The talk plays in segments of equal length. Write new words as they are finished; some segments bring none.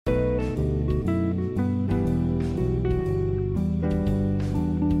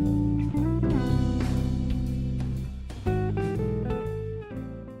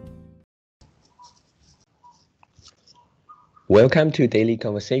Welcome to Daily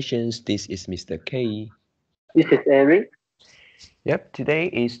Conversations. This is Mr. K. This is Eric. Yep, today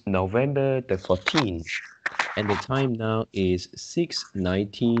is November the 14th, and the time now is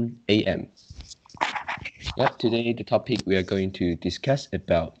 6:19 a.m. Yep, today the topic we are going to discuss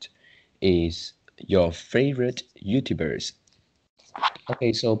about is your favorite YouTubers.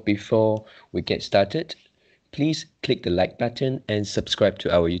 Okay, so before we get started, please click the like button and subscribe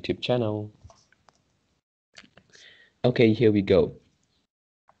to our YouTube channel. Okay, here we go.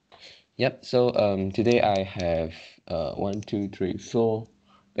 Yep, so today I have one, two, three, four,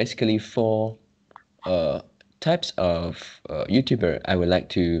 basically four types of YouTuber I would like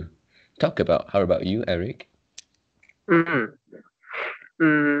to talk about. How about you, Eric? Mm.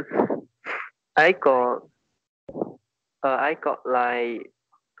 Mm. I got like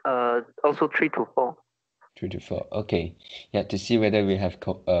also 3 to 4. 3 to 4. Okay, yeah, to see whether we have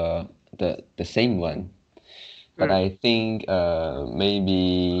the same one. But I think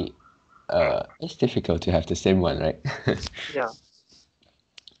maybe it's difficult to have the same one, right? Yeah.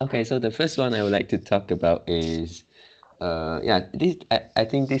 Okay, so the first one I would like to talk about is I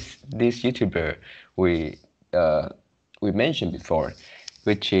think this YouTuber we we mentioned before,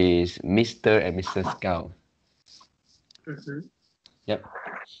 which is Mr. and Mrs. Gao. Mm-hmm. Yep.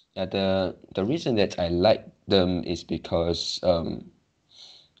 The reason that I like them is because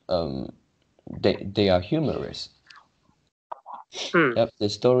they are humorous. Mm. Yep. The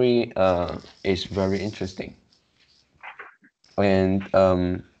story is very interesting, and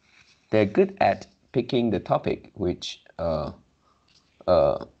they're good at picking the topic uh,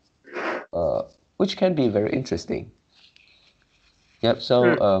 which can be very interesting. Yep.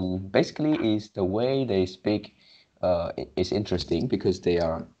 So Mm. basically, is the way they speak is interesting because they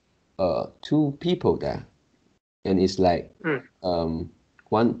are two people there, and it's like Mm.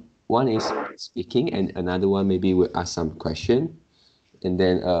 one is speaking and another one maybe will ask some question, and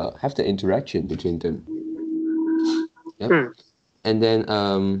then have the interaction between them. Yep. Mm. And then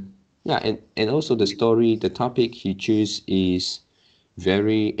yeah, and also the story, the topic he choose is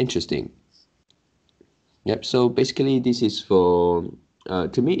very interesting. Yep. So basically, this is for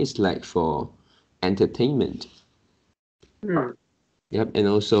to me, it's like for entertainment. Mm. Yep. And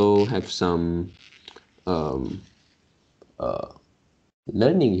also have some um,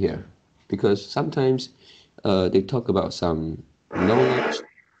 learning here because sometimes they talk about some knowledge.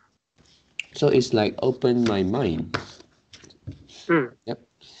 So it's like open my mind. Mm. Yep.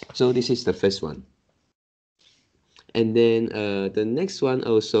 So this is the first one. And then the next one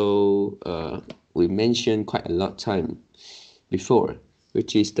also we mentioned quite a lot time before,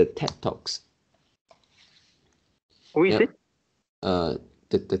 which is the TED Talks. Who is Yep. it? Uh,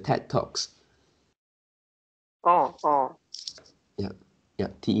 the TED Talks. Oh. Yep.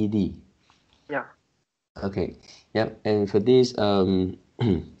 Yep. TED. Yeah. Okay. Yep. And for this,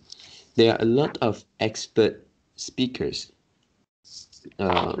 there are a lot of expert speakers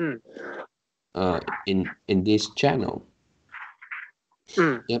uh, Mm. in this channel.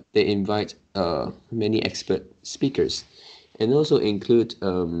 Mm. Yep. They invite many expert speakers, and also include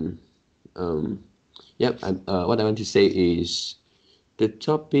um, yep. What I want to say is the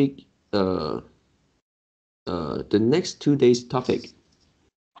topic. The next 2 days topic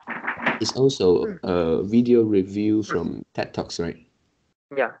is also Mm. a video review from TED Talks, right?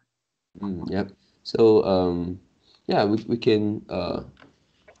 Yeah. Yep. So yeah, we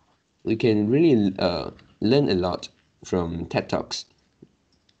can really learn a lot from TED Talks.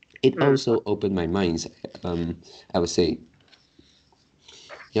 It Mm. also opened my mind. I would say.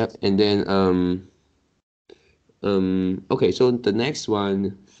 Yep. And then okay. So the next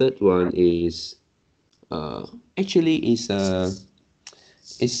one, third one is actually is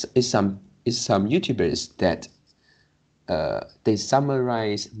some YouTubers that they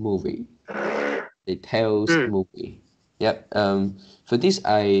summarize movie. They tells Mm. movie. Yep. For this,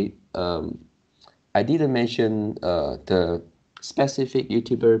 I didn't mention the specific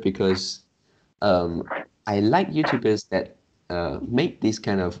YouTuber because I like YouTubers that make these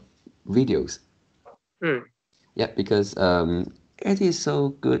kind of videos. Mm. Yeah, because it is so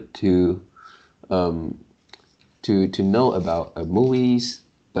good um, to know about movies,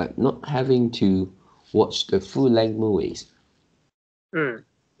 but not having to watch the full length movies. Mm.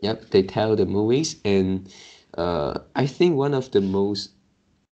 Yep, they tell the movies, and I think one of the most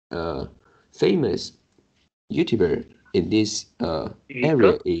uh, famous YouTuber in this Yuge?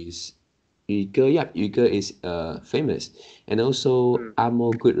 area is Yuge. Yep, Yuge is famous, and also Mm.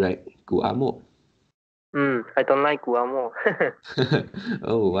 Amo Good, right? Gu Amo. I don't like Guamo.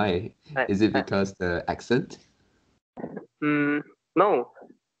 Oh, why? I, Is it I, because the accent? no.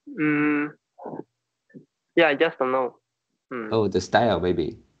 Mm. Yeah, I just don't know. Oh, the style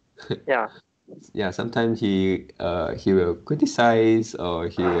maybe. Yeah. Yeah, sometimes he will criticize or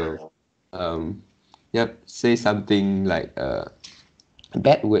he will say something like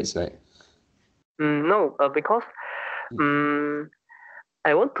bad words, right? No, because um,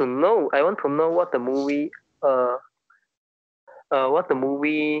 I want to know. I want to know uh, what the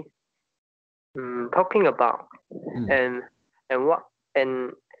movie talking about, Mm. and what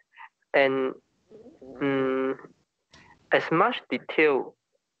and and um, as much detail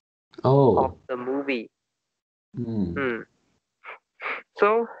of Oh. the movie. Mm. Mm.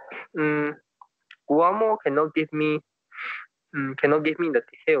 So, um, Guamo cannot give me the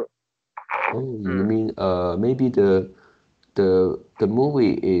detail. Oh, you Mm. mean maybe the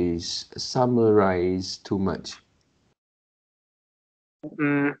movie is summarized too much.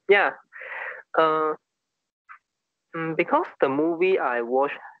 Yeah. Uh, because the movie I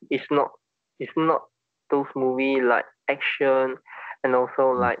watch is not those movie like action and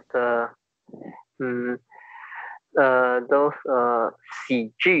also Mm. like the um, those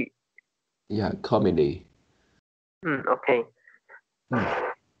喜剧. Yeah, comedy. Okay.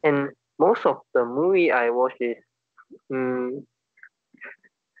 Mm. And most of the movie I watch is um,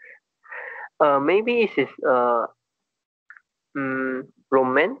 maybe it is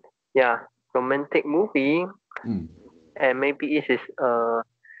romance, yeah, romantic movie, Mm. and maybe it is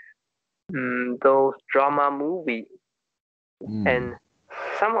those drama movie, and Mm.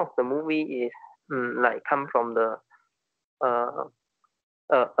 some of the movie is like come from the uh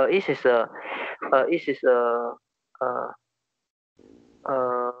it is uh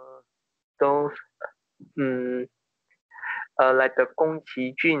uh those um like the Gong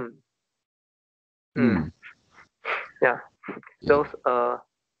Qi Jun, Mm. yeah, Yeah. those uh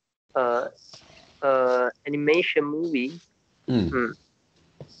animation movie. Mm. Mm.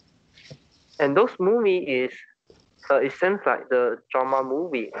 And those movie is it seems like the drama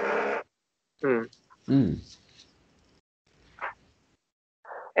movie. Mm. Mm.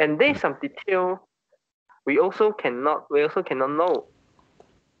 And there's some detail we also cannot know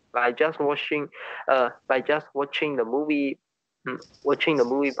by just watching the movie, watching the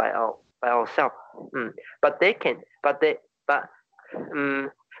movie by ourselves. But they can um,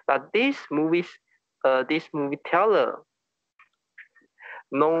 but this movie teller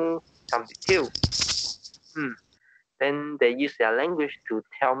know some detail. Mm. Then they use their language to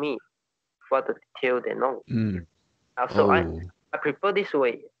tell me what the detail they know. Mm. So Oh. I prefer this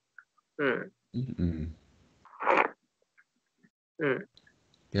way. Mm, Mm-mm. mm,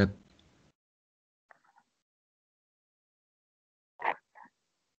 Yep.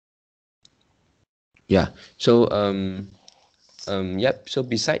 Yeah. So yep. So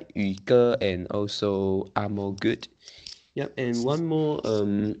beside Yu Ge and also Amo Good. Yep. And one more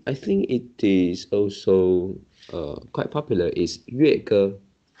I think it is also quite popular is Yue Ge.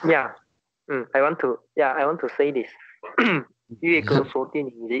 yeah. I want to say this. 粤歌说电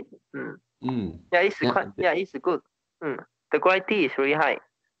影 is it? Mm. Yeah, it's Yeah. quite. Yeah, it's good. The quality is really high.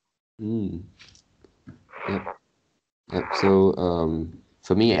 Mm. Yep. Yep. So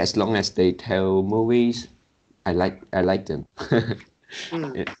for me, as long as they tell movies, I like them.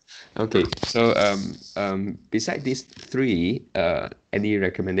 Mm. Yeah. Okay. So beside these three, any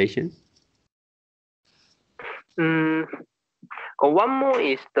recommendation? Mm. One more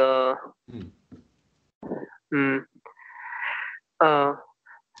is the Mm. mm, uh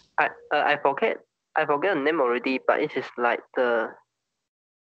I forget the name already, but it is like the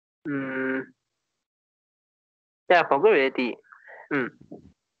mm, yeah, I forgot already. Mm.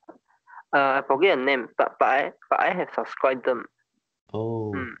 I forget the name, but I have subscribed them.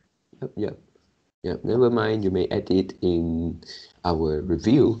 Oh. Mm. Yep. Yep. Yep. Never mind. You may add it in our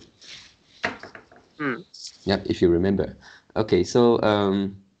review. Mm. Yep. If you remember. Okay. So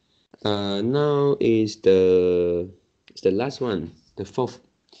now is the last one, the fourth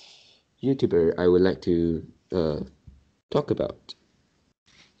YouTuber I would like to talk about,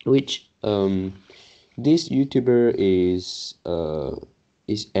 which this YouTuber is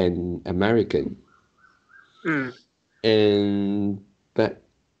an American, Mm. and but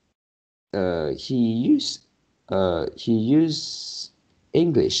he use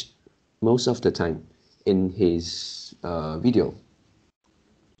English most of the time in his video.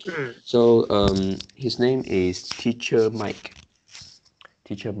 Mm. So his name is Teacher Mike.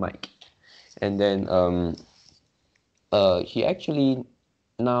 Teacher Mike, and then he actually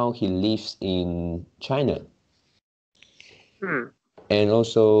now he lives in China, Mm. and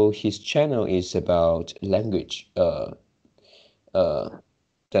also his channel is about language, uh,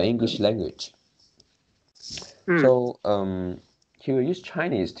 the English language. Mm. So he will use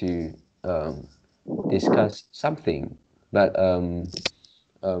Chinese to discuss something, but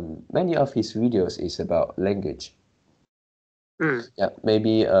many of his videos is about language. Yeah,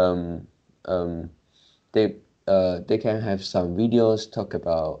 maybe they can have some videos talk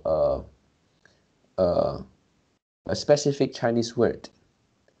about a specific Chinese word,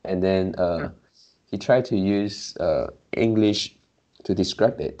 and then he tried to use English to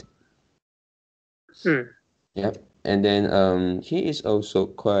describe it. Yeah, and then he is also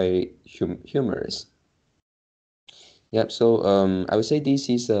quite humorous. Yep. So I would say this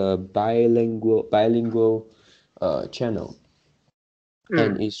is a bilingual channel,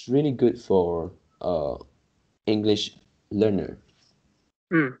 and it's really good for English learner.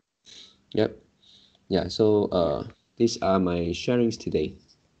 Yep. Yeah. So these are my sharings today.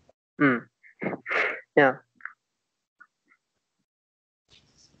 Yeah.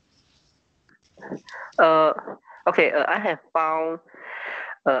 Okay. I have found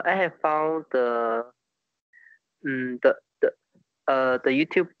the the the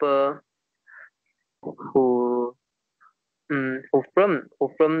YouTuber who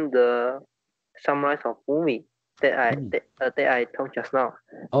from the summarize of movie that I told just now.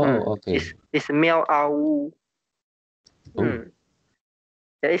 Oh, okay. It's Miao Au. Oh.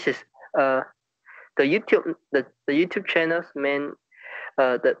 Yeah, this is the YouTube channel's main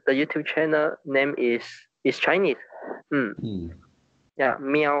the YouTube channel name is Chinese. Yeah,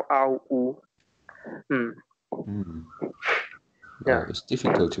 Miao Au Wu. Oh, it's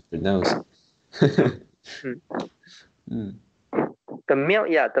difficult to pronounce. The Miao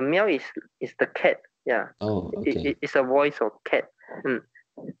is the cat. Yeah. Oh, okay. It's a voice of cat.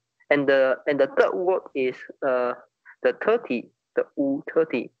 And the third word is the 30, the Wu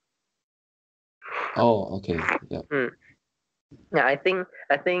 30. Oh, okay. Yeah. Yeah, I think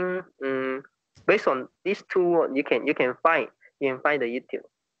based on these two words, you can find the YouTube.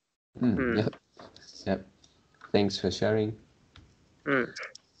 Yep. Yep. Thanks for sharing.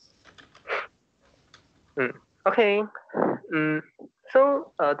 Okay.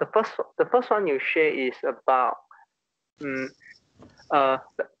 So the first one you share is about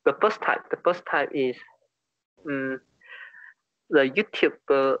the first type. The first type is the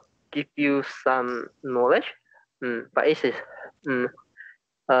YouTuber give you some knowledge, but it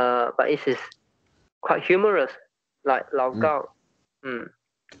is quite humorous, like Lao Gao.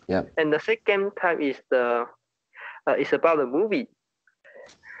 Yeah. And the second type is is about the movie.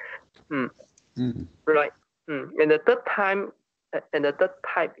 Right. And the third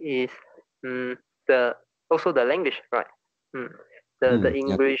type is the also the language, right? The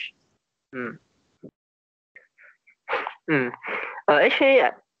English. Yep. Actually,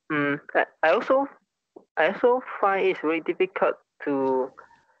 I also find it's very difficult to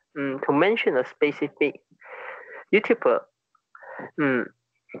mention a specific YouTuber.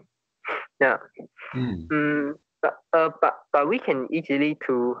 Yeah. But we can easily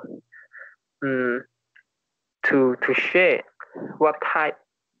to share what type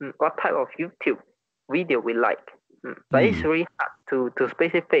of YouTube video we like. But it's really hard to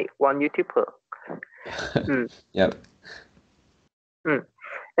specify one YouTuber. Yep.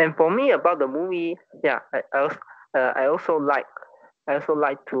 And for me about the movie, yeah, I also like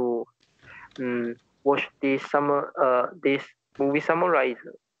to watch this movie summarize.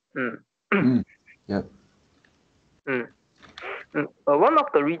 Yep. One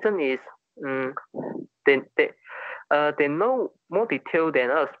of the reason is they know more detail than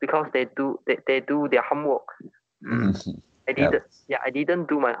us because they do their homework. I didn't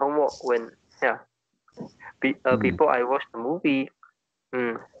do my homework when before I watched the movie.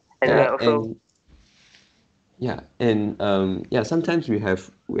 And I also sometimes we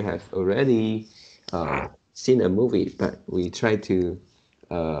have already seen a movie, but we try to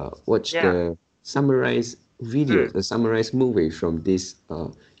watch the summarized video, the summarized movie from this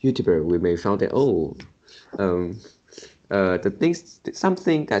YouTuber. We may found that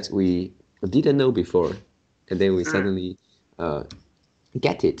something that we didn't know before, and then we suddenly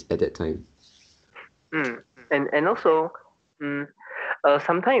get it at that time. And also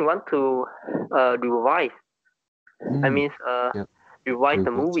sometimes you want to revise. I mean revise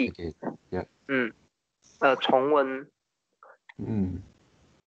the movie. Yeah. 重温.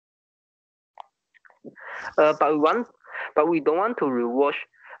 But we don't want to rewatch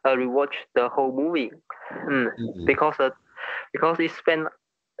the whole movie. Because it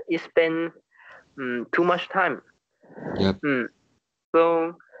spend too much time. Yep.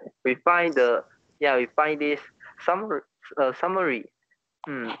 So we find this summary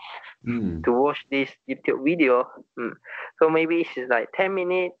to watch this YouTube video. So maybe it's like 10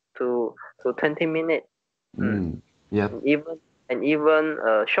 minutes to 20 minutes. Yep. Even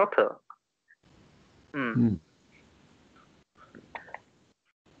shorter.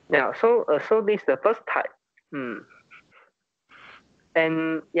 Yeah. So this is the first type.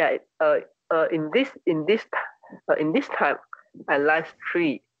 And yeah. In this type, I like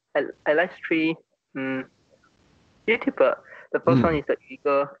three. I like three. YouTuber. The first one is the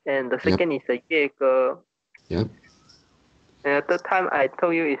Yiger, and the second is the Ye-Ge. Yep. And the third time I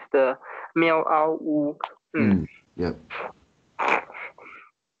told you is the Miao Ao Wu. Yep.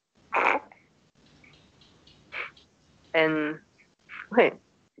 And okay,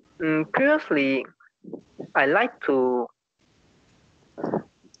 previously I like to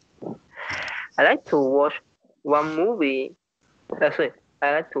watch one movie. Sorry,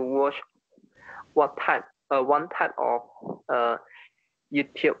 I like to watch one type of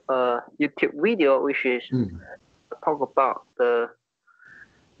YouTube video, which is talk about the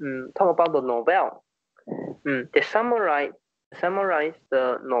novel. They summarize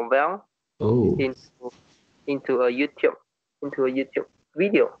the novel Oh. into a YouTube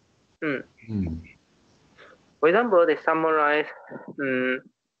video. For example, they summarize the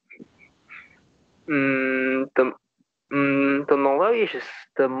novel is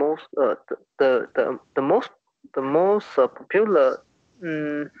the most popular.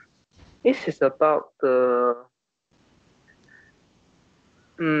 This is about the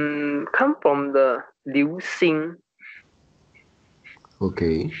come from the Liu Xing.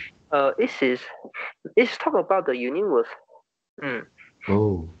 Okay. It's talk about the universe.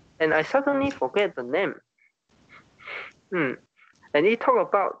 Oh. And I suddenly forget the name. And it talk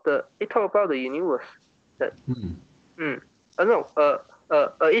about the universe. No.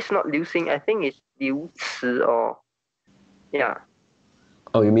 It's not Liu Xing. I think it's Liu Ci or yeah.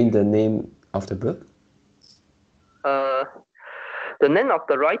 Oh, you mean the name of the book? The name of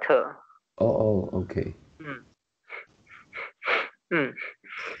the writer. Oh, okay.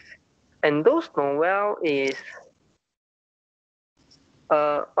 And those novel is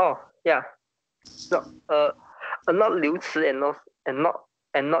not Liu Ci and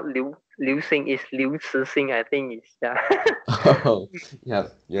not Liu Xing, is Liu Cixing. I think it's yeah. Oh, yeah,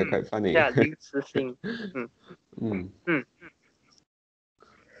 you're quite funny. Yeah, Liu Cixing.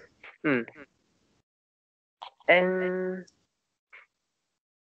 And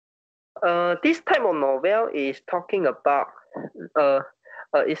this type of novel is talking about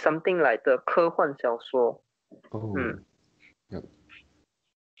is something like the 科幻小说. Oh. Yep.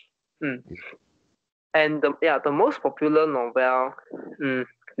 And the most popular novel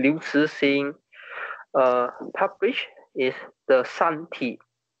Liu Cixing published is the 三体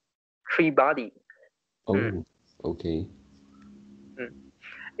Three Body. Oh, okay.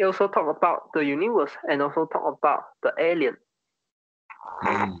 It also talk about the universe and also talk about the alien.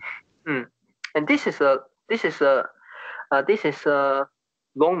 And this is a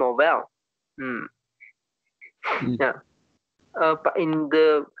long novel. Yeah. But in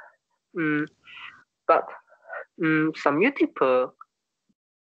the some YouTuber,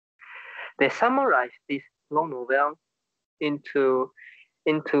 they summarize this long novel into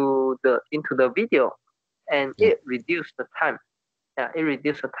the video, and it reduced the time. Yeah, it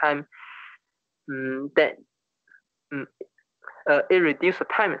reduced the time it reduced the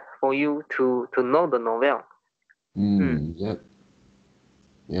time for you to know the novel. Yep.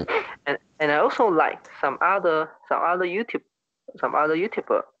 Yep. And I also like some other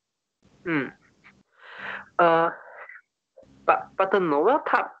YouTuber. But the novel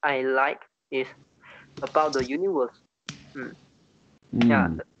type I like is about the universe. Yeah.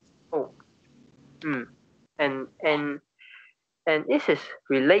 And it is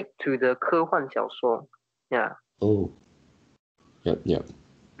relate to the 科幻小说. Yeah. Oh. Yep.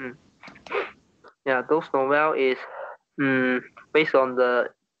 Yeah, those novel is based on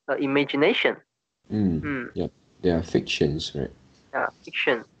the imagination. Yep. They are fictions, right? Yeah,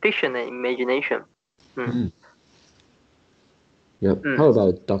 fiction and imagination. Yep. How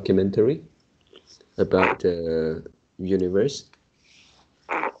about documentary about the universe?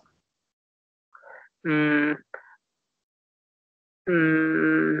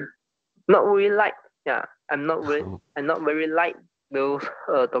 Not really like. Yeah, I'm not very like those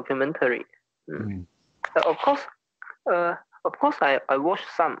documentary. Of course, I watch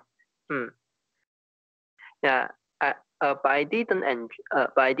some. Yeah, but I didn't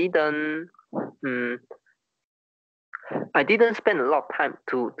I didn't spend a lot of time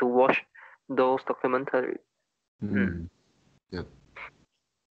to watch those documentary. Yep.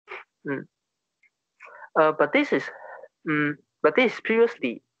 But this is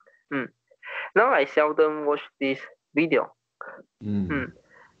previously. Now I seldom watch this video.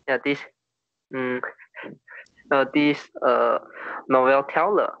 Yeah, this novel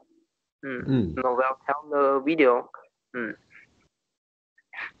teller video.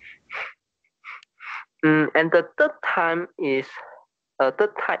 And the third type is the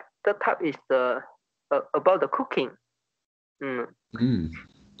about the cooking.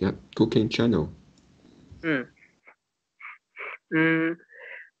 Yep, cooking channel.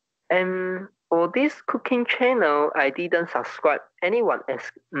 And for this cooking channel, I didn't subscribe anyone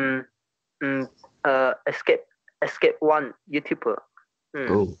as escape one YouTuber.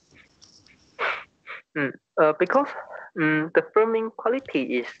 Oh. Because the filming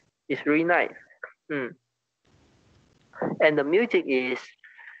quality is really nice. And the music is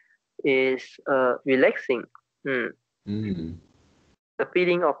relaxing. The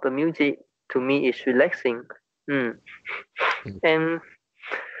feeling of the music to me is relaxing. And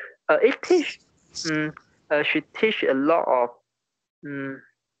she teach a lot of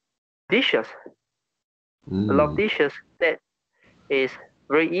dishes. A lot of dishes that is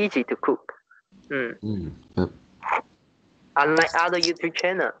very easy to cook. Unlike other YouTube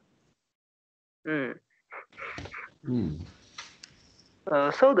channel. So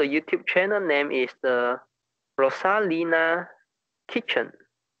the YouTube channel name is the Rosalina Kitchen.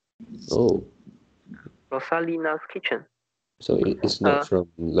 Oh. Rosalina's Kitchen. So it's not from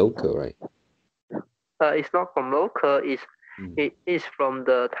local, right? It's not from local. It is from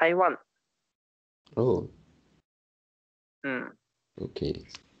the Taiwan. Oh. Okay.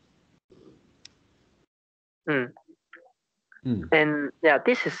 And yeah,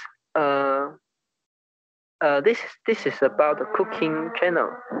 this is about the cooking channel.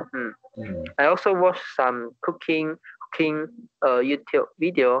 I also watch some cooking YouTube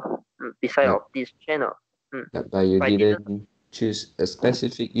video beside of this channel. But you didn't choose a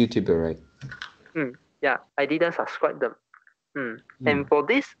specific YouTuber, right? Yeah, I didn't subscribe them. And for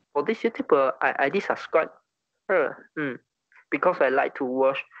this YouTuber, I did subscribe her. Because I like to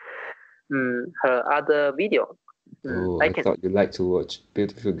watch her other video. I thought you like to watch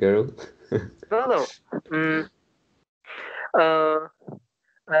Beautiful Girl. No.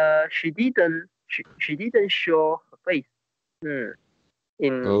 She didn't show her face.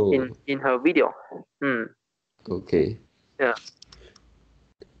 In her video. Okay. Yeah.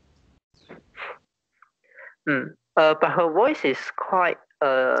 But her voice is quite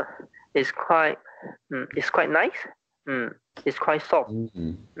nice. It's quite soft.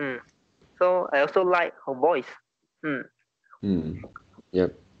 So I also like her voice.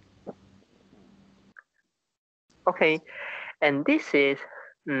 Yep. Okay, and this is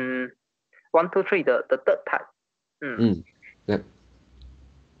 1, 2, 3, the third type. Yep.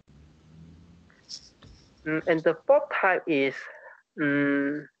 And the fourth type is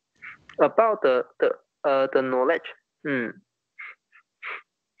about the knowledge.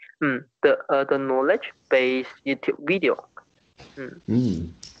 The knowledge based YouTube video.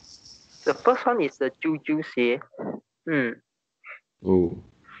 The first one is the Juju Xie. Oh,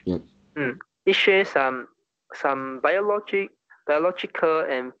 yep. It shares some biological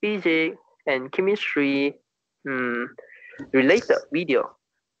and physics and chemistry related video.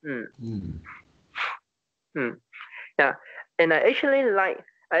 Yeah, and I actually like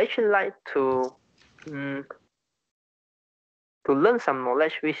to learn some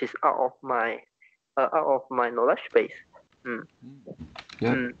knowledge which is out of my knowledge base.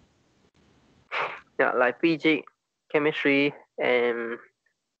 Yeah, like physics, chemistry, and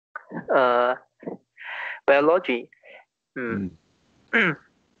biology.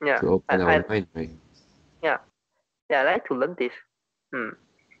 Yeah, to open our mind, right? Yeah, I like to learn this.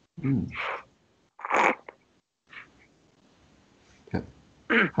 Yeah.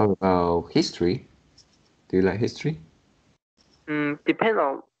 How about history? Do you like history? Depend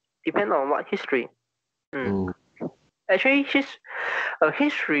on what history. Actually,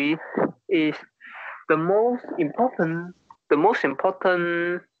 history is the most important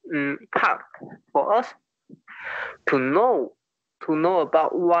part for us to know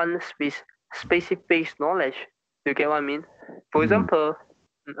about one specific knowledge. You get what I mean? For example,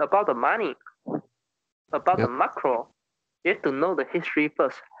 about the money, about the macro, you have to know the history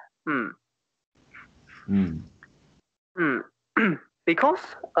first. Because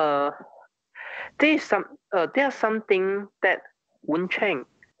there's something that won't change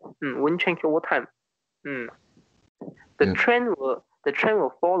over time. The trend will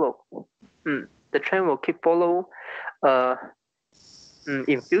follow. The trend will keep follow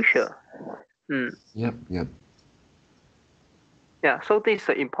in future. Yep. Yeah, so this is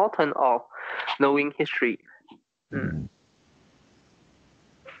the importance of knowing history.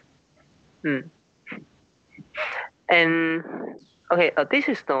 And okay, this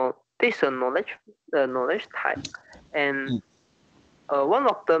is a knowledge type, and one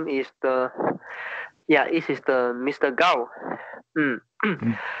of them is the Mr. Gao.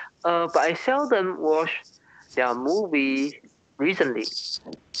 but I seldom watch their movie recently.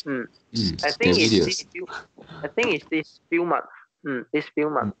 I Their think it's videos. this few months. This few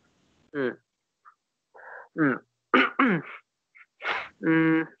months. Mm. Mm.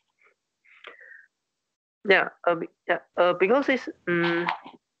 mm. Yeah. Because it's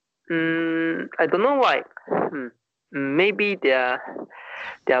I don't know why. Maybe their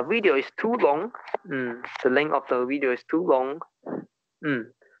video is too long. The length of the video is too long.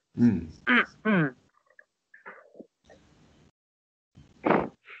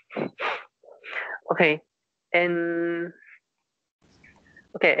 Okay, and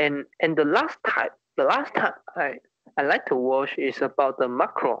the last type I like to watch is about the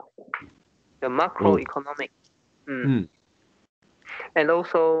macroeconomic. And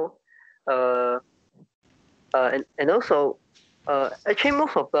also and also actually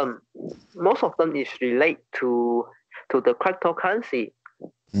most of them is relate to the cryptocurrency.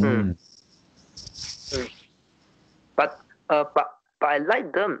 But I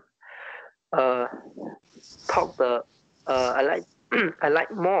like them talk the I like I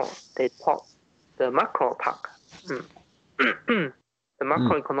like more they talk the macro part. The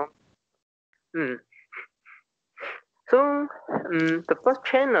macroeconomic. So the first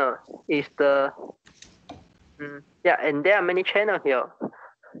channel is the and there are many channels here.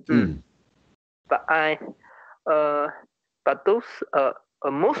 But I but those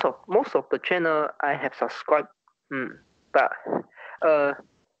most of the channel I have subscribed. But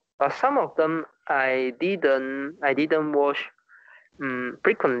some of them I didn't watch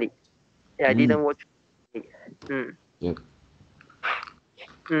frequently. I didn't watch. Yep.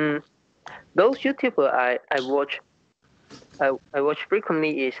 Those YouTuber I watch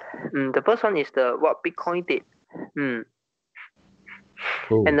frequently is the first one is the what Bitcoin did. And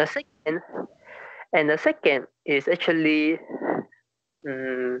the second is actually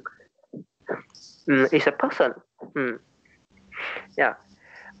is a person. Yeah.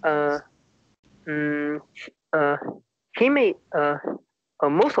 He made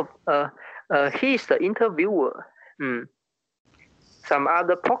most of he is the interviewer. Some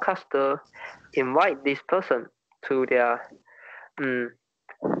other podcaster invite this person to their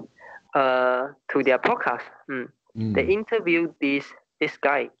podcast. They interview this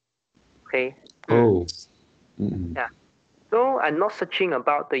guy. Okay. Yeah. So I'm not searching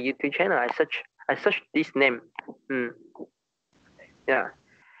about the YouTube channel. I search this name. Yeah.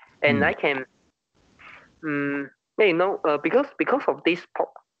 And I can because of this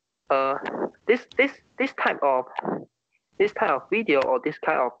this type of video or this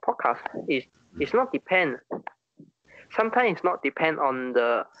kind of podcast is not depend. Sometimes it's not depend on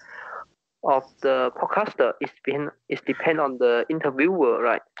the podcaster. It's depend on the interviewer,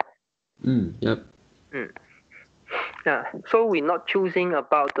 right? Yep. Yeah. So we're not choosing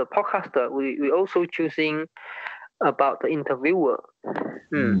about the podcaster. We also choosing about the interviewer.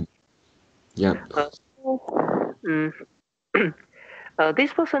 Yep.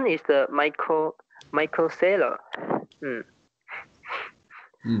 This person is the Michael Saylor.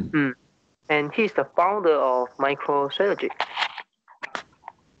 And he's the founder of MicroStrategy.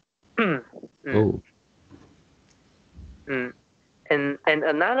 And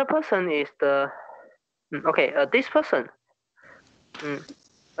another person is the this person.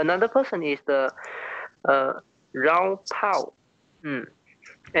 Another person is the Rao Pao.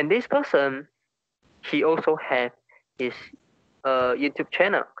 And this person, he also have his YouTube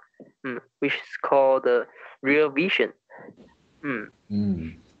channel, which is called the Real Vision.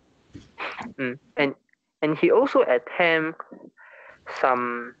 And he also attend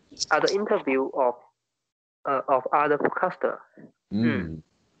some other interview of other podcaster.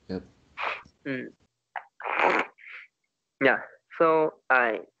 Yep. Yeah. So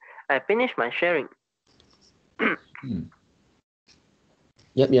I finished my sharing.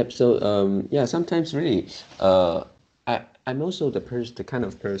 Yep. So yeah, sometimes really I'm also the kind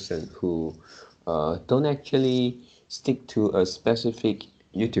of person who don't actually stick to a specific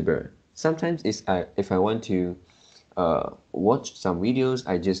YouTuber. Sometimes if I want to watch some videos,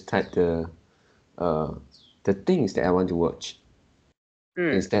 I just type the things that I want to watch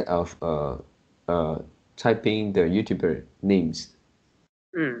instead of typing the YouTuber names.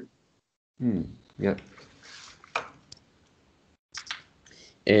 Yep.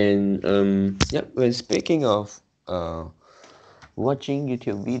 And when speaking of watching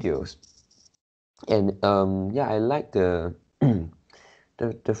YouTube videos, and I like the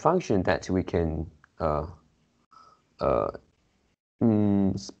the function that we can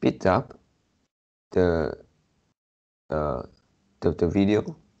speed up the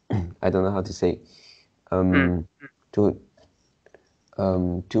video. I don't know how to say to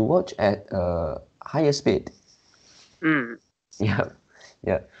to watch at higher speed. Mm. Yeah,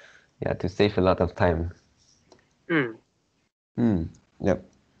 yeah, yeah, to save a lot of time. Yep.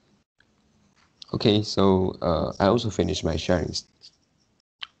 Okay, so I also finished my sharing.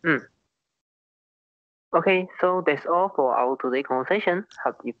 Okay, so that's all for our today conversation.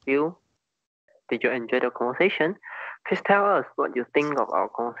 How do you feel? Did you enjoy the conversation? Please tell us what you think of our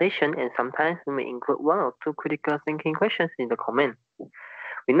conversation, and sometimes we may include one or two critical thinking questions in the comment.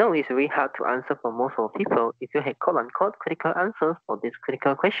 We know it's really hard to answer for most of people. If you had quote-unquote critical answers for this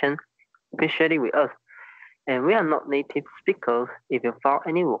critical question, please share it with us. And we are not native speakers. If you found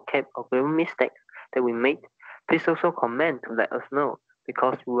any vocab or grammar mistakes that we made, please also comment to let us know,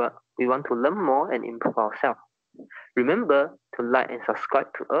 because we want to learn more and improve ourselves. Remember to like and subscribe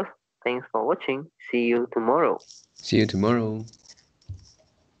to us. Thanks for watching. See you tomorrow. See you tomorrow.